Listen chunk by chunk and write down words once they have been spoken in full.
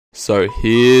So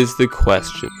here's the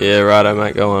question. Yeah, right,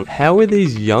 mate, go on. How are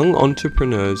these young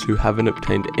entrepreneurs who haven't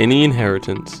obtained any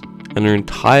inheritance and are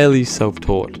entirely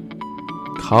self-taught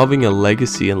carving a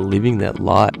legacy and living their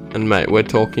life? And mate, we're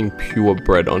talking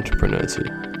purebred entrepreneurs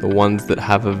here. The ones that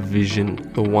have a vision,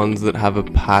 the ones that have a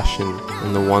passion,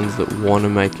 and the ones that want to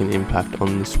make an impact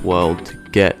on this world to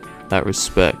get that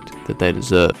respect that they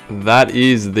deserve. That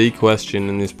is the question,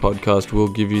 and this podcast will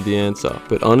give you the answer.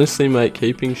 But honestly, mate,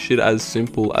 keeping shit as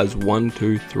simple as 1,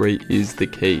 2, 3 is the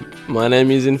key. My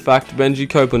name is in fact Benji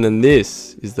Copeland, and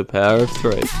this is the Power of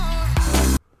 3.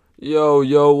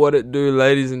 Yo, what it do,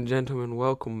 ladies and gentlemen?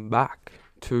 Welcome back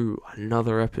to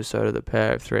another episode of the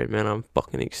Power of 3. Man, I'm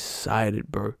fucking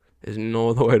excited, bro. There's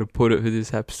no other way to put it for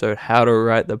this episode. How to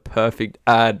write the perfect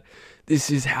ad. This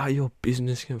is how your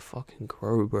business can fucking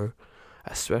grow, bro.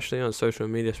 Especially on social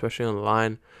media, especially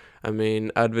online. I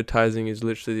mean, advertising is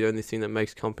literally the only thing that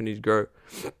makes companies grow.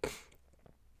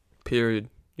 Period.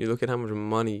 You look at how much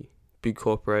money big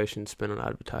corporations spend on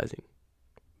advertising.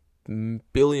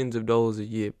 Billions of dollars a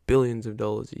year.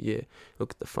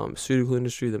 Look at the pharmaceutical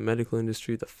industry, the medical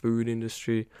industry, the food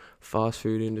industry, fast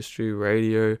food industry,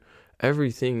 radio.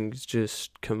 Everything's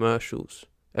just commercials.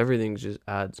 Everything's just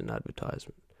ads and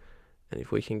advertisement. And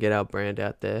if we can get our brand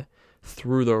out there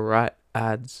through the right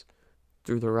ads,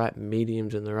 through the right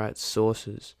mediums and the right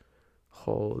sources,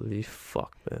 holy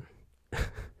fuck,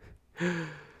 man.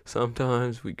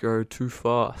 Sometimes we grow too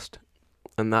fast,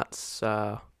 and that's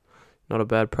not a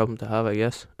bad problem to have, I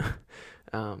guess.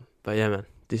 But yeah, man,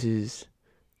 this is,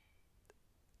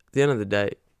 at the end of the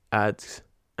day, ads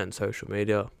and social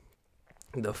media,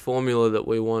 the formula that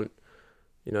we want,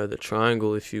 the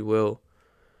triangle, if you will,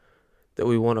 that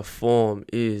we want to form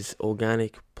is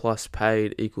organic plus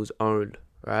paid equals owned,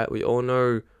 right? We all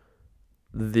know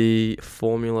the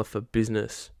formula for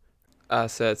business.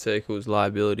 Assets equals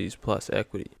liabilities plus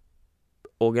equity.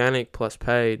 Organic plus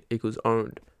paid equals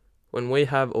owned. When we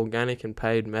have organic and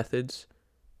paid methods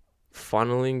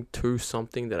funneling to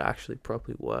something that actually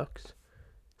properly works,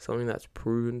 something that's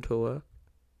proven to work,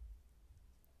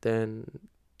 then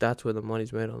that's where the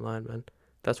money's made online, man.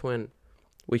 That's when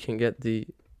we can get the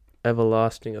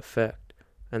everlasting effect.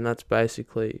 And that's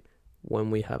basically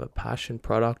when we have a passion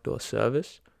product or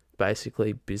service,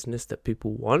 basically business that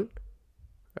people want,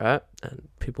 right? And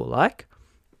people like,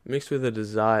 mixed with a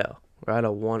desire, right?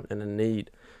 A want and a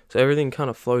need. So everything kind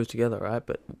of flows together, right?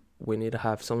 But we need to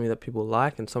have something that people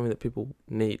like and something that people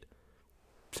need.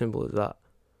 Simple as that.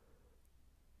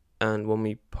 And when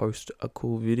we post a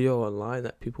cool video online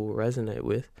that people resonate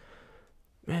with,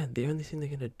 man, the only thing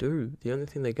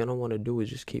they're going to want to do is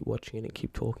just keep watching it and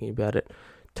keep talking about it.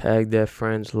 Tag their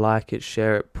friends, like it,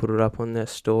 share it, put it up on their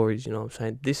stories, you know what I'm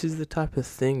saying? This is the type of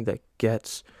thing that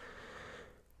gets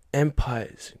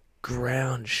empires,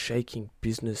 ground-shaking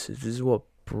businesses. This is what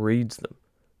breeds them,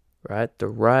 right? The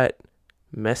right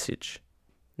message.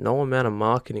 No amount of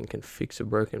marketing can fix a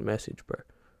broken message, bro.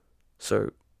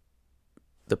 So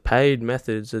the paid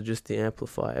methods are just the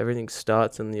amplifier. Everything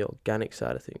starts on the organic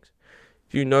side of things.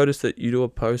 If you notice that you do a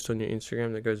post on your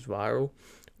Instagram that goes viral,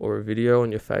 or a video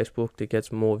on your Facebook that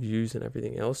gets more views than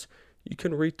everything else, you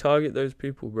can retarget those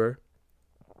people, bro.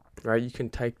 Right? You can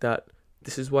take that.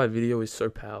 This is why video is so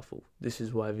powerful. This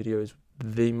is why video is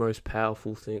the most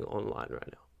powerful thing online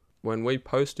right now. When we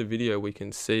post a video, we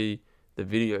can see the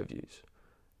video views.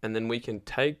 And then we can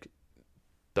take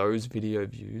those video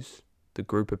views, the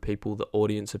group of people, the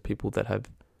audience of people that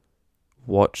have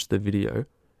watched the video,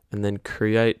 and then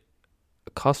create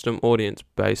a custom audience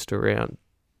based around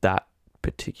that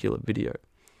particular video.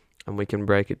 And we can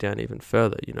break it down even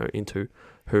further, into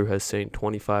who has seen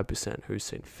 25%, who's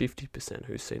seen 50%,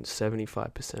 who's seen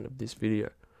 75% of this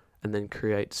video, and then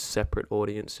create separate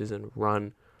audiences and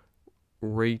run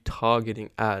retargeting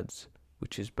ads,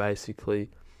 which is basically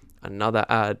another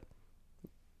ad.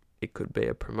 It could be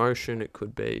a promotion, it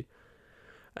could be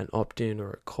an opt-in or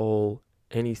a call,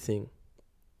 anything.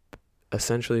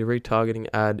 Essentially, a retargeting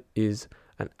ad is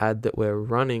an ad that we're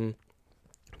running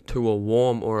to a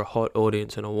warm or a hot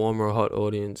audience, and a warm or a hot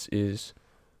audience is,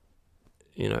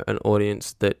 an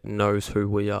audience that knows who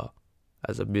we are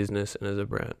as a business and as a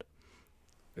brand.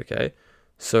 Okay,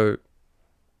 so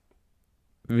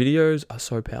videos are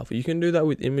so powerful. You can do that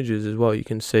with images as well. You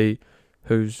can see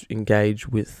who's engaged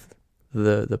with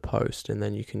the post, and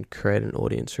then you can create an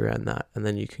audience around that, and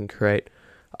then you can create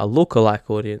a lookalike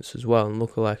audience as well. And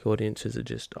lookalike audiences are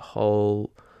just a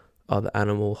whole other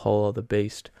animal, whole other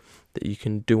beast that you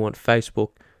can do on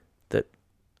Facebook that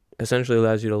essentially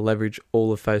allows you to leverage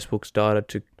all of Facebook's data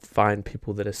to find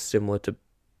people that are similar to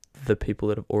the people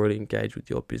that have already engaged with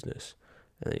your business.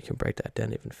 And then you can break that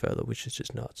down even further, which is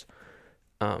just nuts.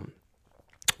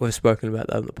 We've spoken about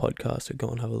that on the podcast, so go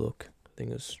and have a look. I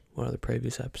think it was one of the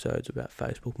previous episodes about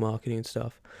Facebook marketing and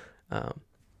stuff.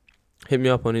 Hit me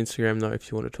up on Instagram though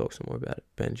if you want to talk some more about it.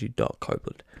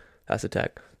 Benji.Copeland. That's a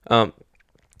tag. On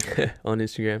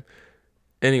Instagram.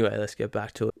 Anyway, let's get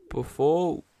back to it.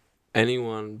 Before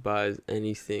anyone buys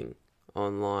anything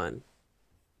online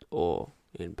or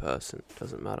in person,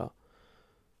 doesn't matter,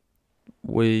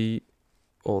 we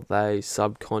or they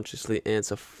subconsciously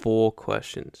answer 4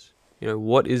 questions.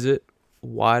 What is it?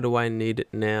 Why do I need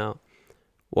it now?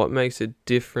 What makes it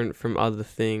different from other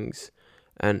things?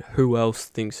 And who else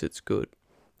thinks it's good?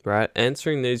 Right?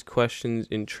 Answering these questions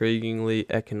intriguingly,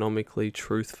 economically,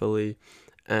 truthfully,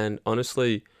 and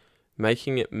honestly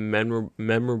making it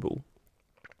memorable,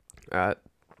 right,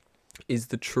 is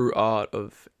the true art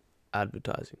of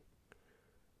advertising.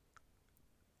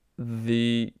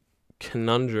 The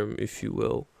conundrum, if you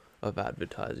will, of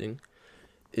advertising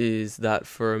is that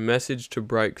for a message to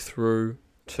break through,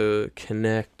 to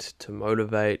connect, to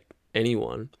motivate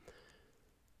anyone,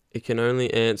 it can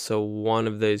only answer one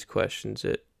of these questions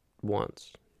at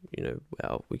once.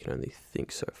 We can only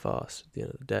think so fast at the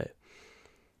end of the day.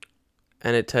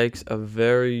 And it takes a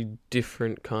very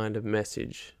different kind of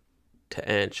message to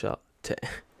answer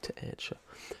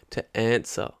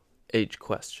each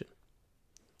question.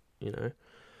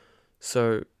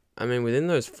 So within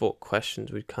those 4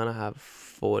 questions, we kind of have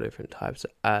 4 different types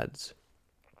of ads.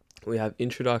 We have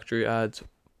introductory ads,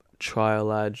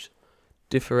 trial ads,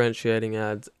 differentiating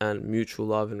ads, and mutual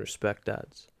love and respect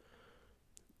ads.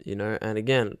 And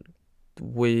again,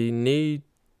 we need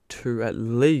to at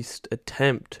least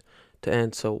attempt to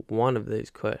answer one of these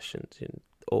questions in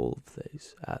all of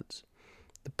these ads.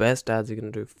 The best ads are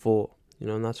going to do 4,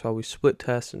 and that's why we split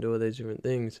test and do all these different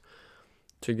things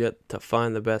to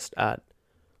find the best ad.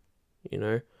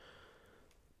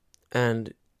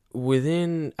 And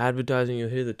within advertising, you'll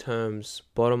hear the terms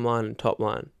bottom line and top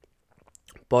line.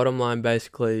 Bottom line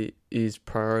basically is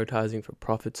prioritizing for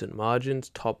profits and margins.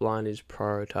 Top line is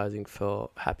prioritizing for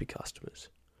happy customers.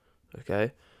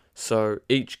 Okay? So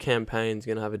each campaign is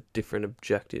going to have a different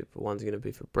objective. One's going to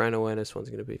be for brand awareness, one's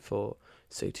going to be for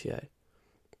CTA,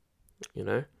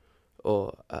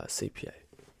 or CPA.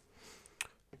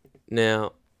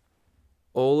 Now,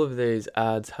 all of these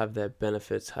ads have their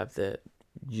benefits, have their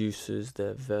uses,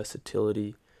 their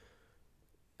versatility.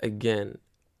 Again,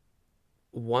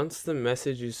 once the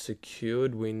message is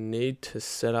secured, we need to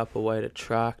set up a way to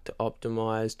track, to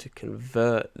optimize, to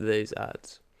convert these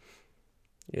ads.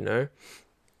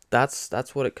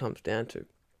 That's what it comes down to.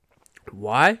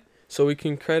 Why? So we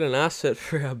can create an asset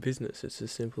for our business. It's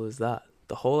as simple as that.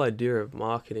 The whole idea of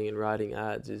marketing and writing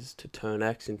ads is to turn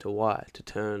X into Y, to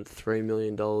turn $3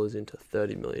 million into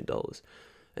 $30 million.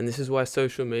 And this is why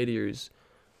social media is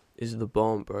the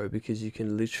bomb, bro, because you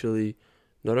can literally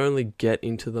not only get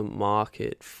into the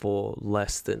market for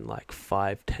less than like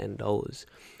 $5-10,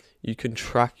 you can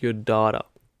track your data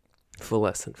for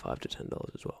less than $5 to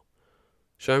 $10 as well.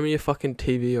 Show me a fucking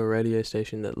TV or radio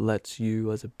station that lets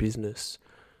you as a business,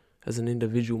 as an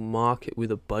individual, market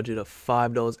with a budget of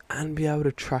 $5 and be able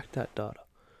to track that data.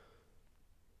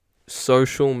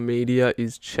 Social media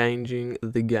is changing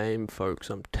the game,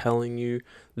 folks. I'm telling you,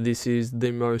 this is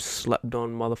the most slept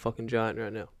on motherfucking giant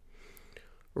right now.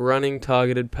 Running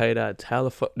targeted paid ads. How the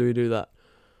fuck do we do that?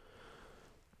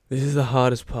 This is the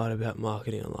hardest part about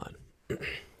marketing online.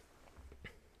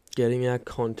 Getting our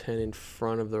content in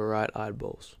front of the right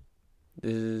eyeballs.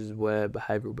 This is where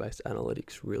behavioral based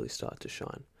analytics really start to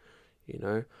shine.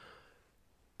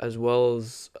 As well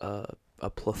as a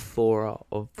plethora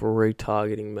of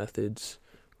retargeting methods,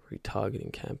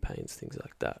 retargeting campaigns, things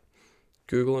like that.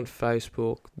 Google and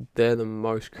Facebook, they're the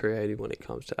most creative when it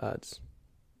comes to ads.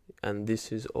 And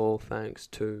this is all thanks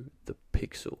to the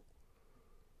pixel.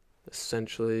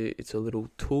 Essentially, it's a little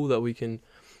tool that we can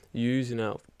use in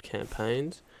our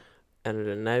campaigns, and it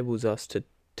enables us to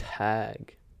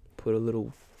tag, put a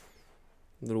little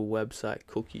website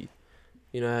cookie.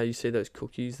 You know how you see those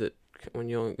cookies that when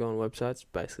you go on websites,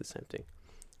 basically the same thing.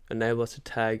 Enable us to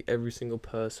tag every single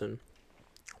person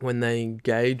when they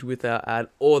engage with our ad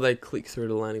or they click through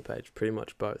the landing page, pretty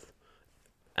much both,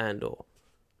 and or.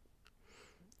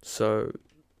 So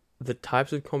the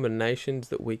types of combinations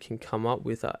that we can come up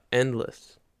with are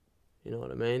endless. You know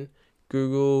what I mean?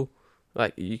 Google,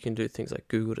 like you can do things like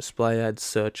Google display ads,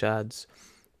 search ads,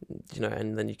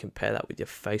 and then you compare that with your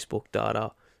Facebook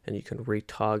data and you can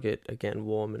retarget, again,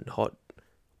 warm and hot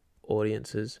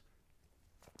audiences.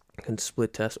 You can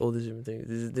split test, all these different things.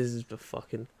 This is the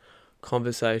fucking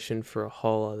conversation for a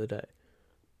whole other day.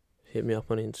 Hit me up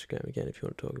on Instagram again if you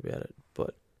want to talk about it.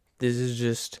 But this is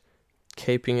just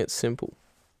keeping it simple.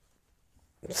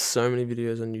 So many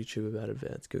videos on YouTube about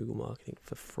advanced Google marketing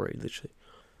for free, literally.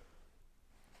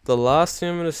 The last thing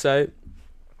I'm going to say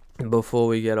before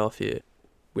we get off here,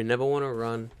 we never want to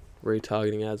run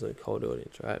retargeting ads on a cold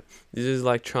audience, right? This is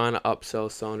like trying to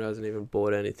upsell someone who hasn't even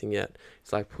bought anything yet.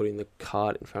 It's like putting the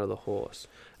cart in front of the horse.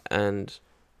 And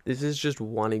this is just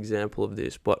one example of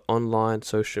this, but online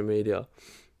social media,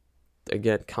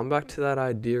 again, come back to that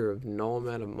idea of no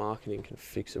amount of marketing can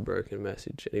fix a broken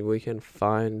message. And if we can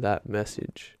find that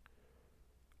message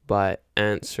by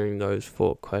answering those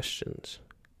 4 questions,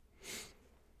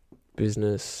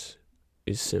 business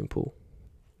is simple.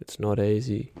 It's not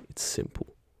easy, it's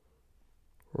simple.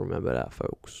 Remember that,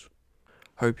 folks.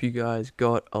 Hope you guys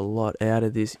got a lot out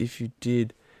of this. If you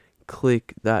did,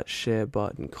 click that share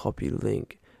button, copy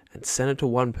link, and send it to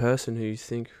one person who you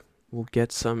think will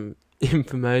get some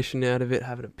information out of it,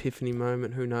 have an epiphany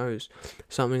moment, who knows,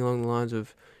 something along the lines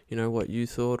of, what you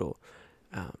thought, or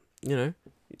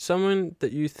someone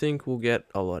that you think will get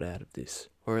a lot out of this,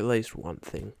 or at least one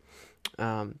thing.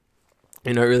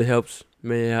 It really helps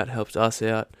me out, helps us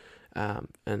out,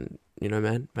 and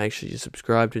man, make sure you're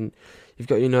subscribed and you've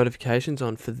got your notifications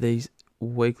on for these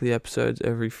weekly episodes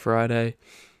every Friday.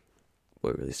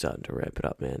 We're really starting to ramp it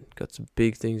up, man. Got some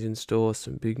big things in store,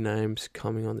 some big names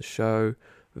coming on the show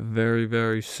very,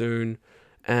 very soon.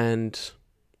 And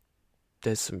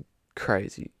there's some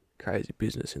crazy, crazy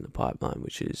business in the pipeline,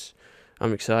 which is,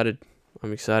 I'm excited.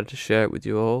 I'm excited to share it with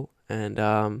you all and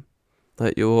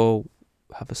let you all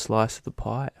have a slice of the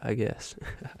pie, I guess.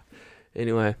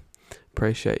 Anyway,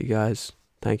 appreciate you guys.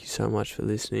 Thank you so much for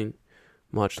listening.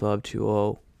 Much love to you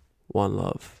all. One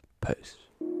love. Peace.